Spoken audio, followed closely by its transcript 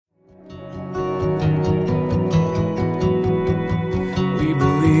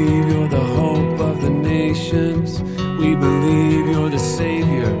believe you're the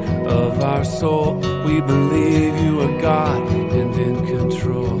Savior of our soul. We believe you are God and in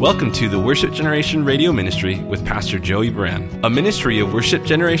control. Welcome to the Worship Generation Radio Ministry with Pastor Joey Brand, a ministry of Worship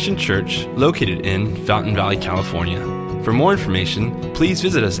Generation Church located in Fountain Valley, California. For more information, please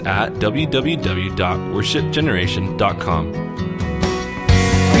visit us at www.worshipgeneration.com. We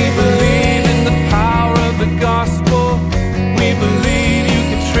believe in the power of the gospel. We believe you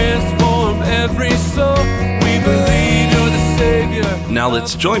can transform every soul. We believe you're the Savior. Now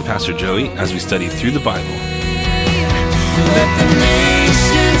let's join Pastor Joey as we study through the Bible. Let the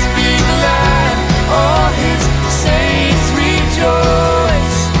nations be glad, all his saints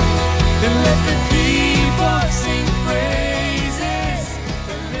rejoice, and let the people sing praises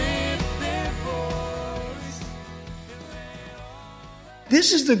and lift their voice.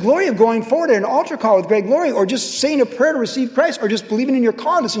 This is the glory of going forward at an altar call with Greg Laurie, or just saying a prayer to receive Christ, or just believing in your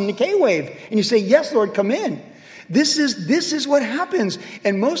car, listening to K-Wave, and you say, yes, Lord, come in. This is what happens,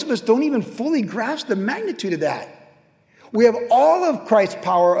 and most of us don't even fully grasp the magnitude of that. We have all of Christ's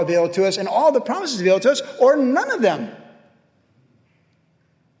power available to us and all the promises available to us, or none of them.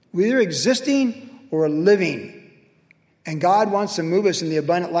 We're either existing or living, and God wants to move us in the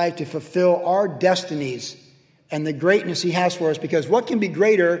abundant life to fulfill our destinies and the greatness he has for us, because what can be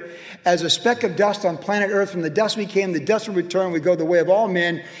greater as a speck of dust on planet Earth? From the dust we came, the dust will return, we go the way of all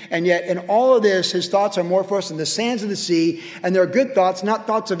men, and yet in all of this, his thoughts are more for us than the sands of the sea, and they're good thoughts, not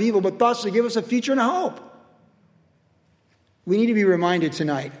thoughts of evil, but thoughts to give us a future and a hope. We need to be reminded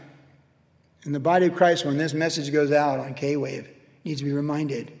tonight, in the body of Christ, when this message goes out on K-Wave, needs to be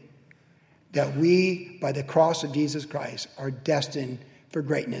reminded that we, by the cross of Jesus Christ, are destined for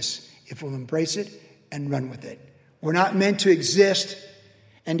greatness if we'll embrace it and run with it. We're not meant to exist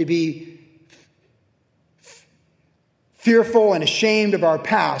and to be fearful and ashamed of our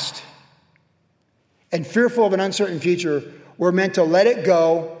past and fearful of an uncertain future. We're meant to let it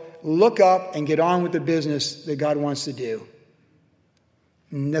go, look up, and get on with the business that God wants to do.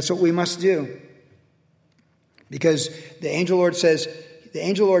 And that's what we must do. Because the angel Lord says, the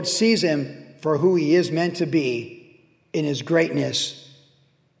angel Lord sees him for who he is meant to be in his greatness,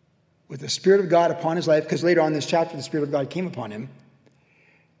 with the Spirit of God upon his life, because later on in this chapter, the Spirit of God came upon him,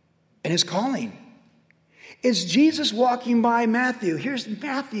 and his calling. It's Jesus walking by Matthew. Here's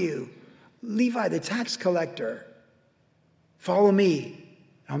Matthew, Levi, the tax collector. Follow me.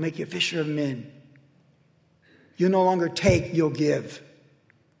 I'll make you a fisher of men. You'll no longer take, you'll give.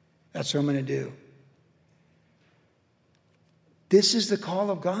 That's what I'm going to do. This is the call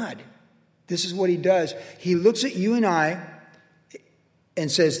of God. This is what he does. He looks at you and I and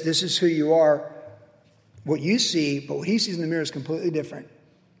says, this is who you are, what you see, but what he sees in the mirror is completely different.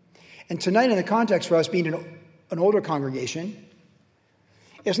 And tonight, in the context for us being an older congregation,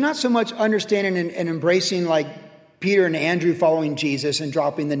 it's not so much understanding and embracing like Peter and Andrew following Jesus and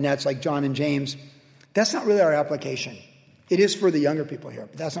dropping the nets like John and James. That's not really our application. It is for the younger people here,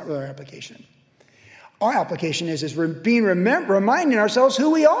 but that's not really our application. Our application is we're being reminding ourselves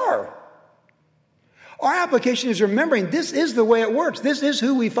who we are. Our application is remembering this is the way it works. This is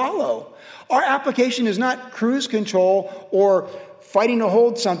who we follow. Our application is not cruise control or fighting to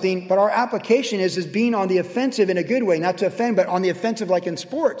hold something, but our application is being on the offensive in a good way, not to offend, but on the offensive like in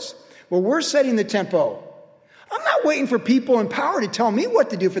sports, where we're setting the tempo. I'm not waiting for people in power to tell me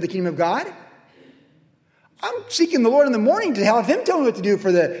what to do for the kingdom of God. I'm seeking the Lord in the morning to have him tell me what to do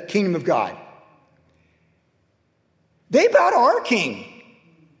for the kingdom of God. They bow to our king.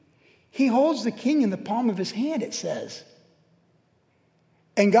 He holds the king in the palm of his hand, it says.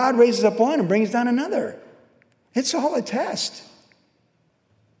 And God raises up one and brings down another. It's all a test.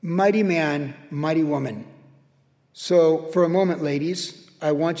 Mighty man, mighty woman. So for a moment, ladies,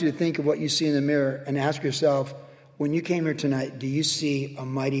 I want you to think of what you see in the mirror and ask yourself, when you came here tonight, do you see a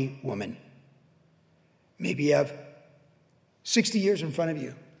mighty woman? Maybe you have 60 years in front of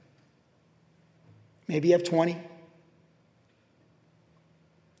you. Maybe you have 20.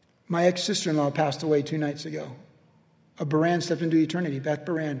 My ex-sister-in-law passed away 2 nights ago. A Baran stepped into eternity. Beth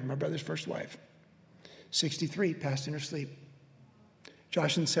Baran, my brother's first wife. 63, passed in her sleep.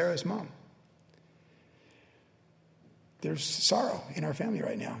 Josh and Sarah's mom. There's sorrow in our family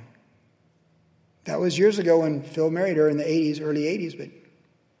right now. That was years ago when Phil married her in the 80s, early 80s, but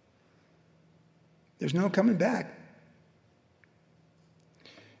there's no coming back.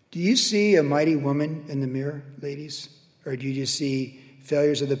 Do you see a mighty woman in the mirror, ladies? Or do you just see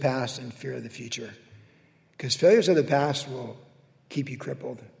failures of the past and fear of the future? Because failures of the past will keep you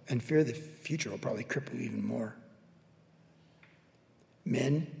crippled, and fear of the future will probably cripple you even more.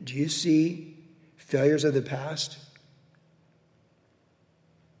 Men, do you see failures of the past?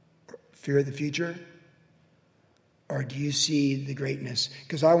 Fear of the future? Or do you see the greatness?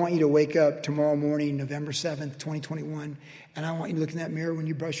 Because I want you to wake up tomorrow morning, November 7th, 2021, and I want you to look in that mirror when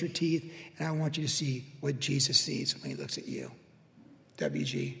you brush your teeth, and I want you to see what Jesus sees when he looks at you.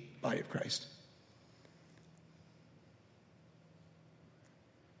 WG, Body of Christ.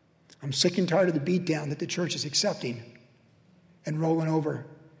 I'm sick and tired of the beatdown that the church is accepting and rolling over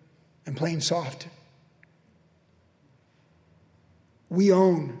and playing soft. We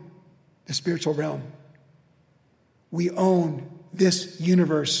own the spiritual realm. We own this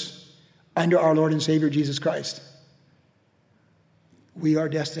universe under our Lord and Savior Jesus Christ. We are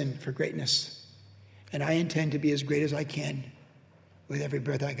destined for greatness. And I intend to be as great as I can with every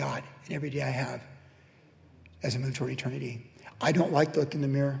breath I got and every day I have as I move toward eternity. I don't like to look in the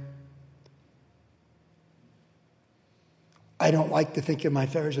mirror. I don't like to think of my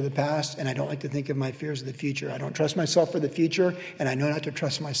failures of the past, and I don't like to think of my fears of the future. I don't trust myself for the future, and I know not to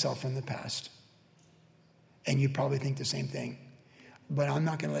trust myself from the past. And you probably think the same thing. But I'm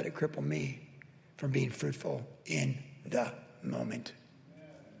not going to let it cripple me from being fruitful in the moment.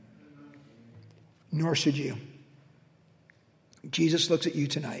 Nor should you. Jesus looks at you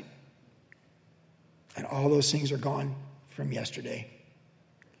tonight, and all those things are gone from yesterday.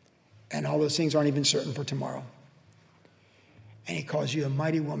 And all those things aren't even certain for tomorrow. And he calls you a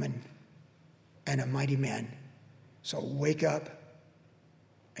mighty woman and a mighty man. So wake up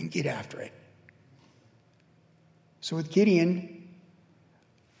and get after it. So with Gideon,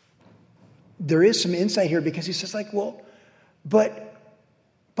 there is some insight here because he says like, well, but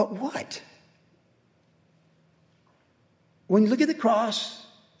what? When you look at the cross,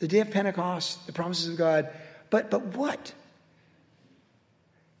 the day of Pentecost, the promises of God, but what?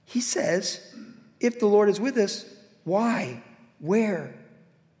 He says, if the Lord is with us, why? Where?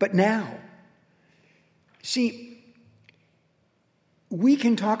 But now. See, we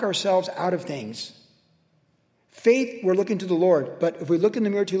can talk ourselves out of things. Faith, we're looking to the Lord. But if we look in the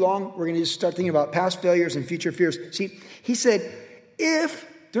mirror too long, we're going to just start thinking about past failures and future fears. See, he said,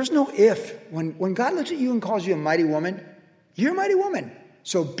 there's no if. When God looks at you and calls you a mighty woman, you're a mighty woman.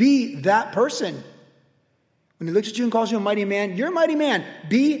 So be that person. When he looks at you and calls you a mighty man, you're a mighty man.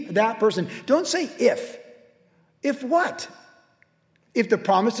 Be that person. Don't say if. If what? If the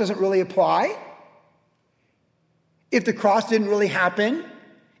promise doesn't really apply? If the cross didn't really happen?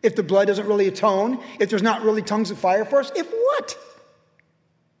 If the blood doesn't really atone? If there's not really tongues of fire for us? If what?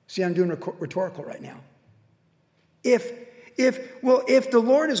 See, I'm doing rhetorical right now. If the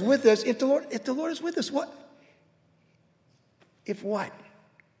Lord is with us, if the Lord is with us, what? If what?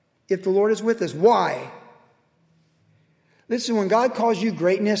 If the Lord is with us, why? Listen, when God calls you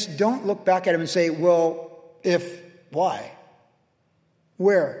greatness, don't look back at him and say, well, if, why?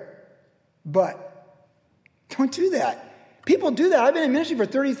 Where? But. Don't do that. People do that. I've been in ministry for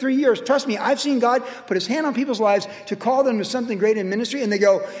 33 years. Trust me, I've seen God put his hand on people's lives to call them to something great in ministry, and they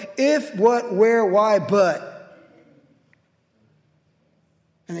go, if, what, where, why, but.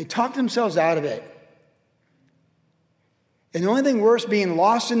 And they talk themselves out of it. And the only thing worse being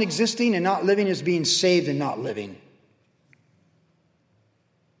lost in existing and not living is being saved and not living.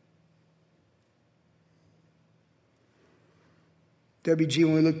 WG,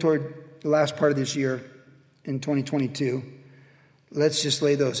 when we look toward the last part of this year in 2022, let's just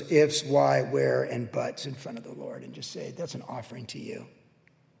lay those ifs, why, where, and buts in front of the Lord and just say, that's an offering to you.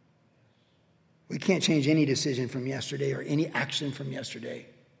 We can't change any decision from yesterday or any action from yesterday.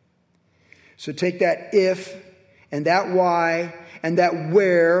 So take that if and that why and that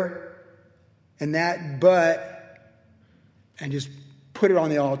where and that but and just put it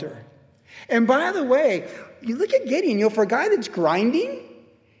on the altar. And by the way, you look at Gideon, for a guy that's grinding,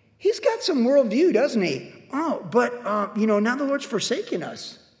 he's got some worldview, doesn't he? Oh, but, now the Lord's forsaken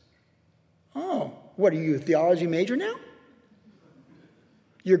us. Oh, what, are you a theology major now?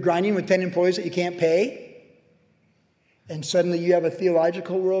 You're grinding with 10 employees that you can't pay? And suddenly you have a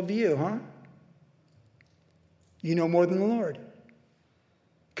theological worldview, huh? You know more than the Lord.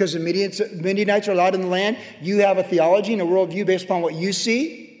 Because the Midianites are allowed in the land, you have a theology and a worldview based upon what you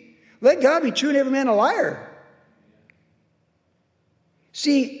see? Let God be true and every man a liar.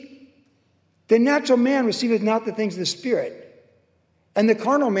 See, the natural man receiveth not the things of the Spirit. And the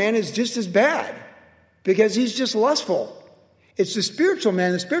carnal man is just as bad because he's just lustful. It's the spiritual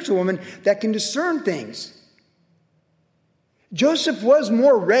man, the spiritual woman that can discern things. Joseph was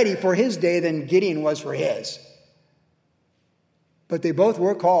more ready for his day than Gideon was for his. But they both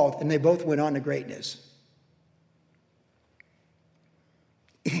were called and they both went on to greatness.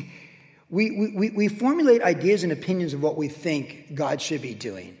 We formulate ideas and opinions of what we think God should be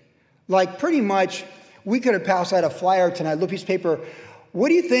doing. Like pretty much, we could have passed out a flyer tonight, a little piece of paper. what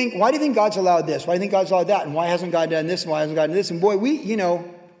do you think? Why do you think God's allowed this? Why do you think God's allowed that? And why hasn't God done this? And why hasn't God done this? And boy, we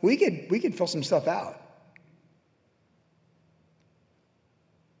could fill some stuff out.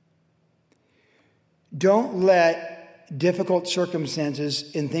 Don't let difficult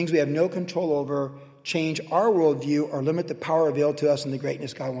circumstances and things we have no control over change our worldview or limit the power available to us and the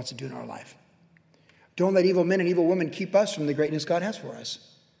greatness God wants to do in our life. Don't let evil men and evil women keep us from the greatness God has for us.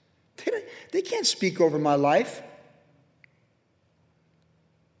 They can't speak over my life.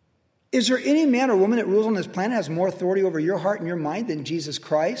 Is there any man or woman that rules on this planet has more authority over your heart and your mind than Jesus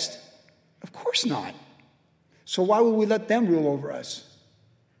Christ? Of course not. So why would we let them rule over us?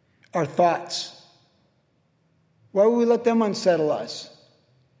 Our thoughts. Why would we let them unsettle us?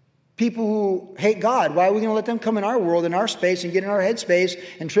 People who hate God, why are we going to let them come in our world, in our space, and get in our head space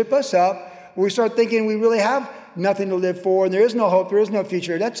and trip us up where we start thinking we really have nothing to live for and there is no hope, there is no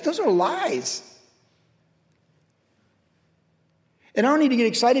future? Those are lies. And I don't need to get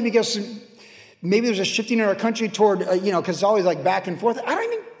excited because maybe there's a shifting in our country toward, because it's always like back and forth.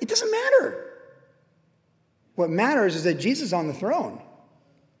 It doesn't matter. What matters is that Jesus is on the throne.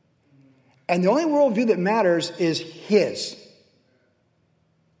 And the only worldview that matters is his.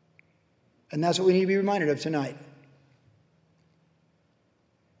 And that's what we need to be reminded of tonight.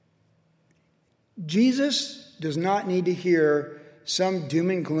 Jesus does not need to hear some doom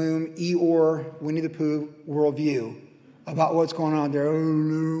and gloom, Eeyore, Winnie the Pooh worldview about what's going on there. Oh,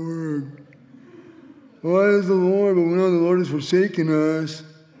 Lord. Why is the Lord? But we know the Lord has forsaken us.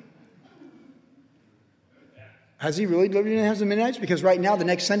 Has he really delivered you from the Midianites? Because right now, the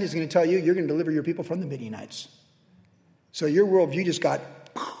next sentence is going to tell you, you're going to deliver your people from the Midianites. So your worldview just got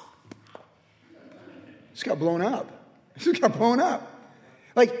blown up. It just got blown up.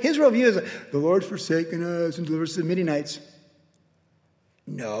 Like his worldview is, the Lord's forsaken us and delivers us to the Midianites.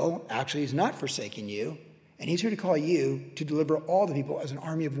 No, actually, he's not forsaking you. And he's here to call you to deliver all the people as an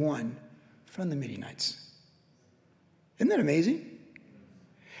army of one from the Midianites. Isn't that amazing?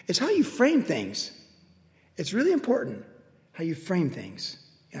 It's how you frame things. It's really important how you frame things.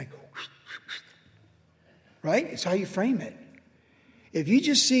 You're like, right? It's how you frame it. If you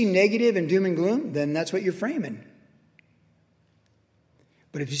just see negative and doom and gloom, then that's what you're framing.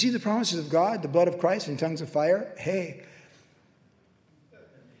 But if you see the promises of God, the blood of Christ, and tongues of fire, hey,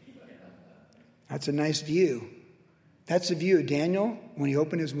 that's a nice view. That's the view of Daniel when he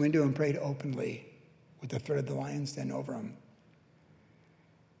opened his window and prayed openly with the threat of the lions then over him.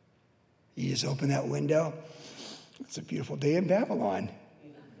 You just open that window. It's a beautiful day in Babylon.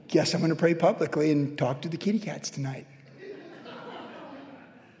 Guess I'm going to pray publicly and talk to the kitty cats tonight.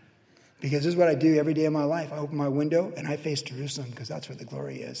 Because this is what I do every day of my life. I open my window and I face Jerusalem because that's where the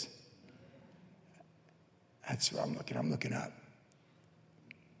glory is. That's where I'm looking. I'm looking up.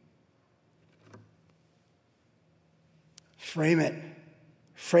 Frame it.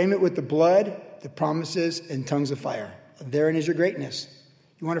 Frame it with the blood, the promises, and tongues of fire. Therein is your greatness.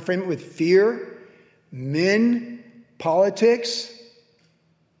 You want to frame it with fear, men, politics,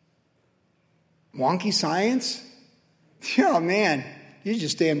 wonky science? Oh, man, you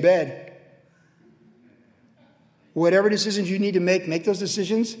just stay in bed. Whatever decisions you need to make those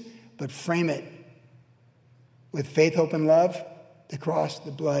decisions, but frame it with faith, hope, and love, the cross,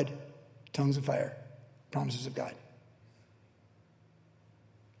 the blood, tongues of fire, promises of God.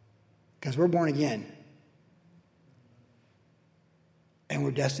 Because we're born again. And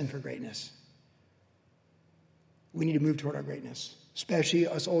we're destined for greatness. We need to move toward our greatness, especially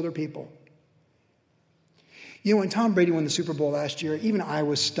us older people. You know, when Tom Brady won the Super Bowl last year, even I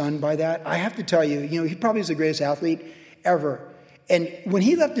was stunned by that. I have to tell you, he probably is the greatest athlete ever. And when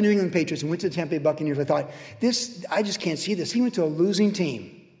he left the New England Patriots and went to the Tampa Bay Buccaneers, I thought, I just can't see this. He went to a losing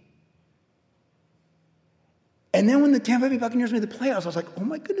team. And then when the Tampa Bay Buccaneers made the playoffs, I was like, oh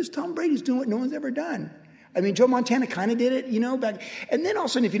my goodness, Tom Brady's doing what no one's ever done. I mean, Joe Montana kind of did it, back. And then all of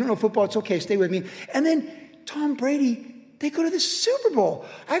a sudden, if you don't know football, it's okay, stay with me. And then Tom Brady, they go to the Super Bowl.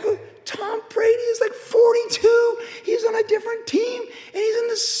 I go, Tom Brady is like 42. He's on a different team, and he's in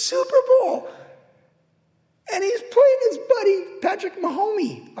the Super Bowl. And he's playing his buddy, Patrick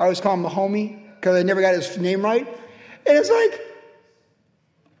Mahomes. I always call him Mahomes because I never got his name right. And it's like,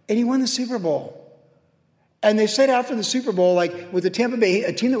 and he won the Super Bowl. And they said after the Super Bowl, like with the Tampa Bay,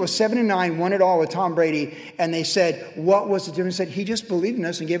 a team that was 7-9, won it all with Tom Brady. And they said, what was the difference? He said, he just believed in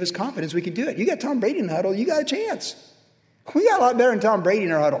us and gave us confidence we could do it. You got Tom Brady in the huddle, you got a chance. We got a lot better than Tom Brady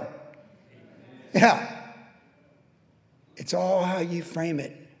in our huddle. Yeah. It's all how you frame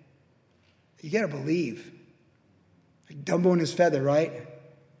it. You got to believe. Like Dumbo and his feather, right?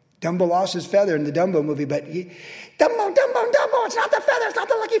 Dumbo lost his feather in the Dumbo movie, but Dumbo, it's not the feather, it's not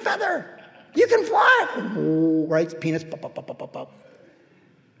the lucky feather. You can fly. Oh, right? Penis. Pop, pop, pop, pop, pop.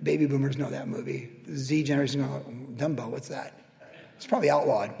 Baby boomers know that movie. The Z generation go, Dumbo, what's that? It's probably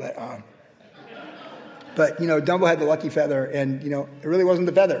outlawed, but Dumbo had the lucky feather, and, it really wasn't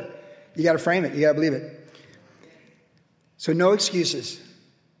the feather. You got to frame it. You got to believe it. So no excuses.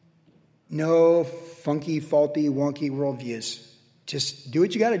 No funky, faulty, wonky worldviews. Just do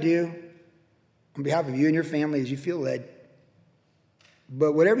what you got to do on behalf of you and your family as you feel led.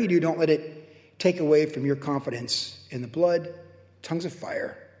 But whatever you do, don't let it take away from your confidence in the blood, tongues of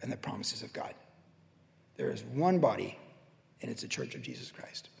fire, and the promises of God. There is one body, and it's the church of Jesus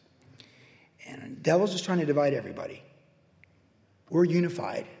Christ. And the devil's just trying to divide everybody. We're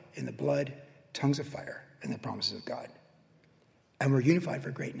unified in the blood, tongues of fire, and the promises of God. And we're unified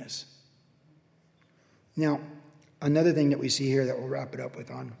for greatness. Now, another thing that we see here that we'll wrap it up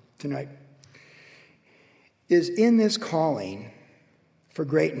with on tonight is in this calling for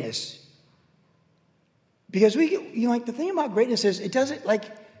greatness. Because the thing about greatness is it doesn't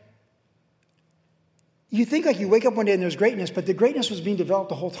you think you wake up one day and there's greatness, but the greatness was being developed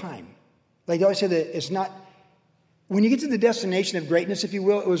the whole time. Like they always say that it's not, when you get to the destination of greatness, if you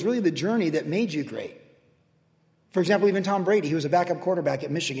will, it was really the journey that made you great. For example, even Tom Brady, he was a backup quarterback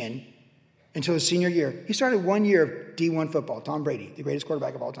at Michigan until his senior year. He started 1 year of D1 football. Tom Brady, the greatest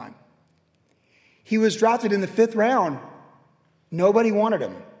quarterback of all time. He was drafted in the 5th round. Nobody wanted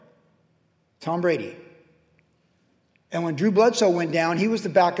him. Tom Brady. And when Drew Bledsoe went down, he was the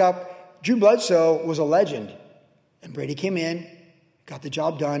backup. Drew Bledsoe was a legend. And Brady came in, got the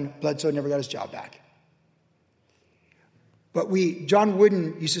job done. Bledsoe never got his job back. But John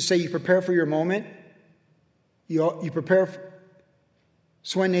Wooden used to say, you prepare for your moment. You prepare for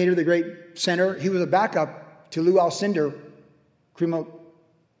Swen Nader, the great center. He was a backup to Lou Alcindor,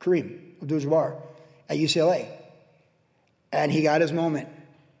 Kareem Abdul-Jabbar at UCLA. And he got his moment.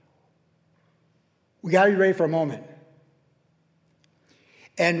 We got to be ready for a moment.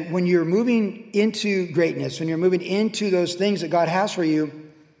 And when you're moving into greatness, when you're moving into those things that God has for you,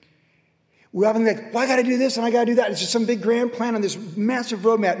 we often think, well, I got to do this and I got to do that. It's just some big grand plan on this massive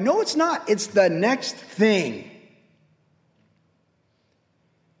roadmap. No, it's not. It's the next thing.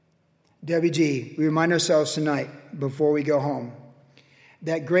 WG, we remind ourselves tonight, before we go home,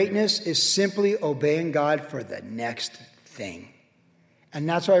 that greatness is simply obeying God for the next thing. And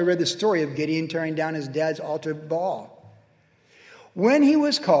that's why I read the story of Gideon tearing down his dad's altar of Baal. When he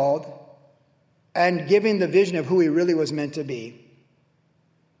was called and given the vision of who he really was meant to be,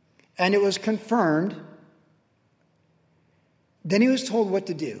 and it was confirmed, then he was told what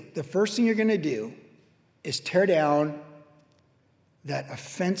to do. The first thing you're going to do is tear down that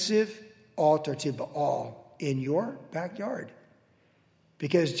offensive altar to Baal in your backyard,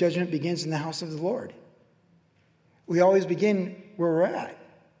 because judgment begins in the house of the Lord. We always begin where we're at.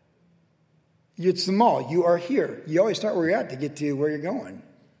 It's the mall. You are here. You always start where you're at to get to where you're going.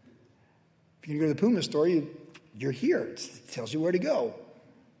 If you're going to go to the Puma store, you're here. It tells you where to go.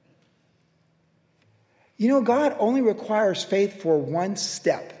 God only requires faith for one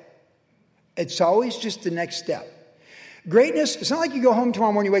step. It's always just the next step. Greatness, it's not like you go home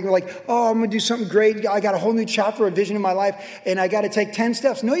tomorrow morning, you wake up like, oh, I'm going to do something great. I got a whole new chapter of vision in my life, and I got to take 10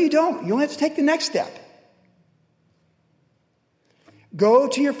 steps. No, you don't. You only have to take the next step. Go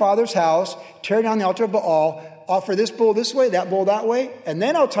to your father's house, tear down the altar of Baal, offer this bull this way, that bull that way, and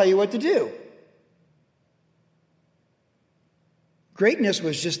then I'll tell you what to do. Greatness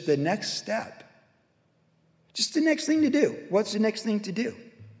was just the next step. Just the next thing to do. What's the next thing to do?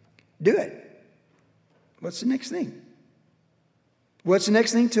 Do it. What's the next thing? What's the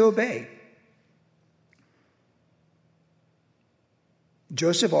next thing to obey?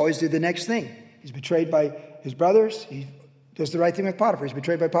 Joseph always did the next thing. He's betrayed by his brothers. He does the right thing with Potiphar. He's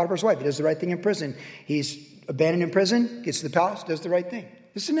betrayed by Potiphar's wife. He does the right thing in prison. He's abandoned in prison, gets to the palace, does the right thing.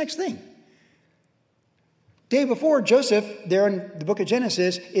 This is the next thing. Day before, Joseph, there in the book of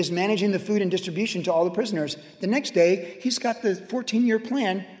Genesis, is managing the food and distribution to all the prisoners. The next day, he's got the 14-year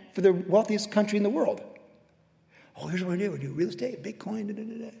plan for the wealthiest country in the world. Oh, here's what we do. We do real estate, Bitcoin,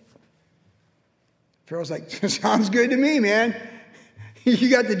 da-da-da-da. Pharaoh's like, sounds good to me, man. You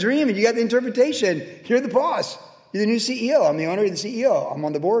got the dream and you got the interpretation. You're the boss. You're the new CEO. I'm the owner, you're the CEO. I'm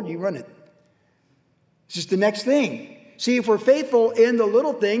on the board, you run it. It's just the next thing. See, if we're faithful in the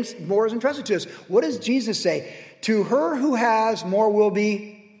little things, more is entrusted to us. What does Jesus say? To her who has, more will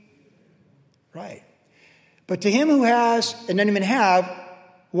be. Right. But to him who has and doesn't even have,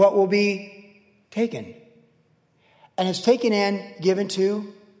 what will be taken? And it's taken and given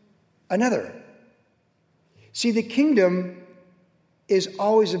to another. See, the kingdom is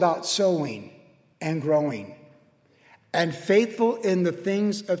always about sowing and growing. And faithful in the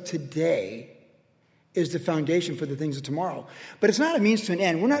things of today is the foundation for the things of tomorrow. But it's not a means to an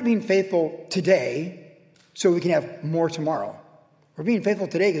end. We're not being faithful today so we can have more tomorrow. We're being faithful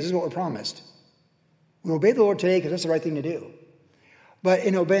today because this is what we're promised. We obey the Lord today because that's the right thing to do. But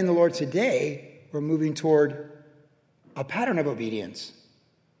in obeying the Lord today, we're moving toward a pattern of obedience.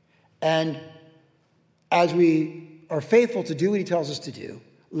 And as we are faithful to do what he tells us to do,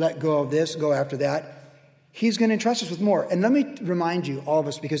 let go of this, go after that, he's going to entrust us with more. And let me remind you, all of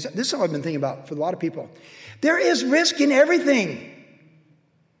us, because this is what I've been thinking about for a lot of people. There is risk in everything.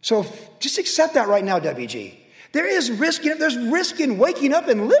 So just accept that right now, WG. There is risk in it. There's risk in waking up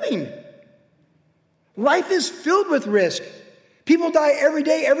and living. Life is filled with risk. People die every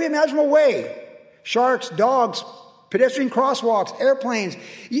day, every imaginable way. Sharks, dogs, pedestrian crosswalks, airplanes.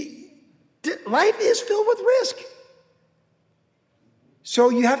 Life is filled with risk. So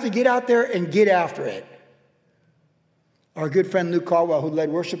you have to get out there and get after it. Our good friend Luke Caldwell, who led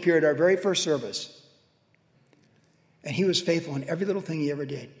worship here at our very first service, and he was faithful in every little thing he ever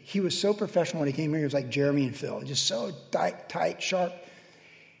did. He was so professional when he came here. He was like Jeremy and Phil, just so tight, sharp.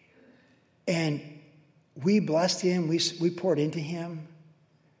 And we blessed him. We poured into him.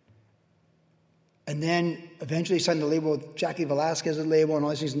 And then eventually he signed the label with Jackie Velasquez's label and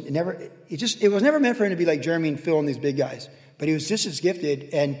all these things. It was never meant for him to be like Jeremy and Phil and these big guys. But he was just as gifted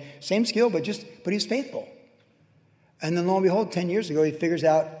and same skill, but he was faithful. And then lo and behold, 10 years ago, he figures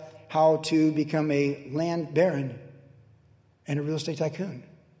out how to become a land baron and a real estate tycoon.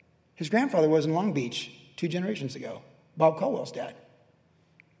 His grandfather was in Long Beach 2 generations ago, Bob Caldwell's dad.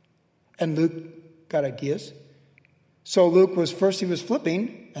 And Luke got ideas. So Luke he was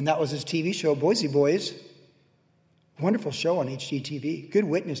flipping, and that was his TV show, Boise Boys. Wonderful show on HGTV. Good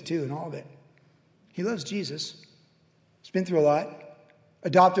witness, too, and all of it. He loves Jesus. He's been through a lot.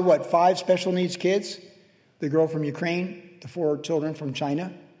 Adopted, 5 special needs kids? The girl from Ukraine, the 4 children from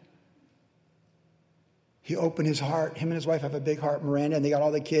China. He opened his heart. Him and his wife have a big heart, Miranda, and they got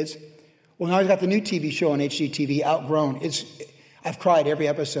all the kids. Well, now he's got the new TV show on HGTV, Outgrown. I've cried every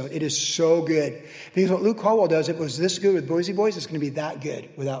episode. It is so good. Because what Luke Caldwell does, it was this good with Boise Boys, it's going to be that good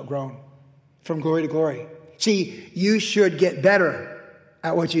with Outgrown. From glory to glory. See, you should get better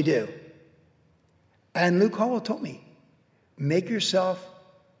at what you do. And Luke Caldwell told me, make yourself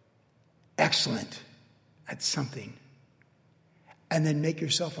excellent at something. And then make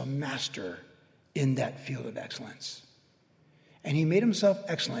yourself a master in that field of excellence. And he made himself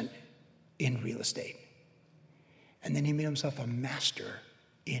excellent in real estate. And then he made himself a master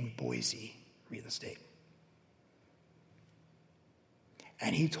in Boise real estate.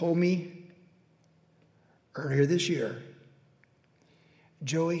 And he told me earlier this year,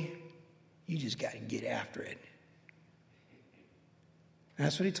 Joey, you just got to get after it. And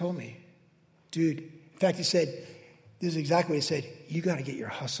that's what he told me. Dude, in fact, he said, this is exactly what he said, you got to get your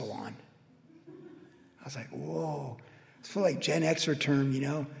hustle on. I was like, whoa. It's for like Gen Xer term,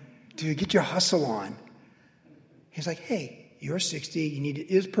 Dude, get your hustle on. He's like, hey, you're 60. You need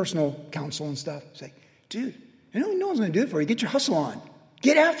his personal counsel and stuff. He's like, dude, no one's going to do it for you. Get your hustle on.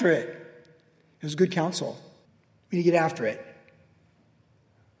 Get after it. It was good counsel. We need to get after it.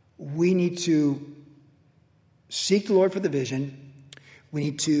 We need to seek the Lord for the vision. We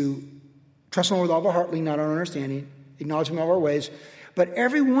need to trust in the Lord with all of our heart, lean not on our understanding, acknowledge him in all our ways. But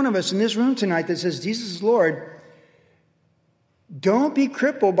every one of us in this room tonight that says Jesus is Lord, don't be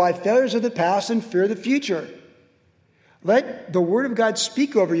crippled by failures of the past and fear the future. Let the word of God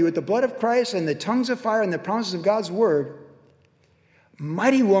speak over you with the blood of Christ and the tongues of fire and the promises of God's word.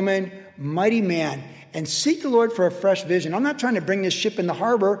 Mighty woman, mighty man. And seek the Lord for a fresh vision. I'm not trying to bring this ship in the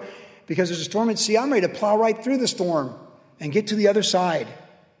harbor because there's a storm at sea. I'm ready to plow right through the storm and get to the other side.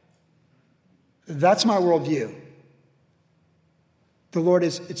 That's my worldview.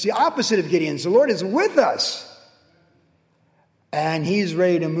 It's the opposite of Gideon's. The Lord is with us. And he's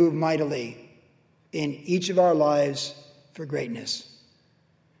ready to move mightily in each of our lives for greatness.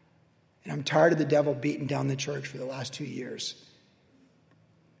 And I'm tired of the devil beating down the church for the last 2 years.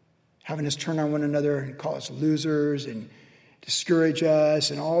 Having us turn on one another and call us losers and discourage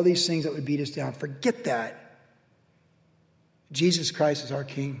us and all these things that would beat us down. Forget that. Jesus Christ is our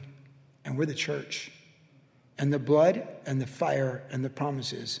King, and we're the church. And the blood and the fire and the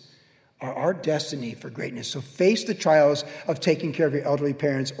promises are our destiny for greatness. So face the trials of taking care of your elderly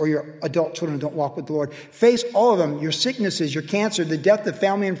parents or your adult children who don't walk with the Lord. Face all of them, your sicknesses, your cancer, the death of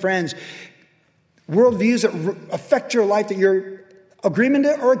family and friends, worldviews that affect your life that you're agreement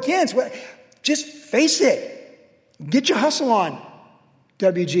or against. Just face it. Get your hustle on,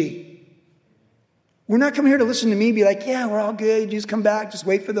 WG. We're not coming here to listen to me be like, yeah, we're all good. You just come back. Just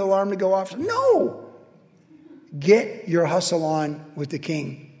wait for the alarm to go off. No. Get your hustle on with the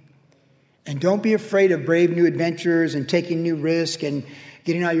King. And don't be afraid of brave new adventures and taking new risks and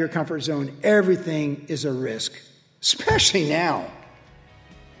getting out of your comfort zone. Everything is a risk, especially now.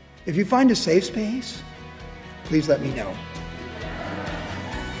 If you find a safe space, please let me know,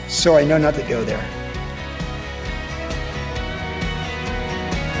 so I know not to go there.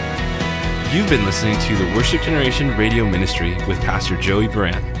 You've been listening to the Worship Generation Radio Ministry with Pastor Joey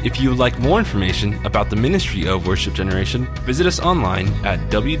Baran. If you would like more information about the ministry of Worship Generation, visit us online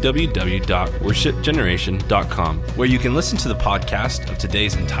at www.worshipgeneration.com, where you can listen to the podcast of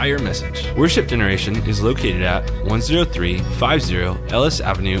today's entire message. Worship Generation is located at 10350 Ellis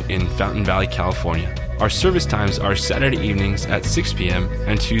Avenue in Fountain Valley, California. Our service times are Saturday evenings at 6 p.m.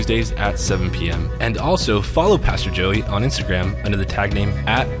 and Tuesdays at 7 p.m. And also follow Pastor Joey on Instagram under the tag name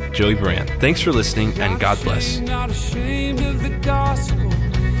 @JoeyBaran. Thanks for listening, and God bless. Not ashamed of the gospel.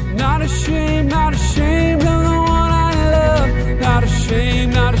 Not ashamed of the one I love. Not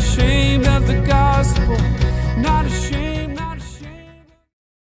ashamed, not ashamed.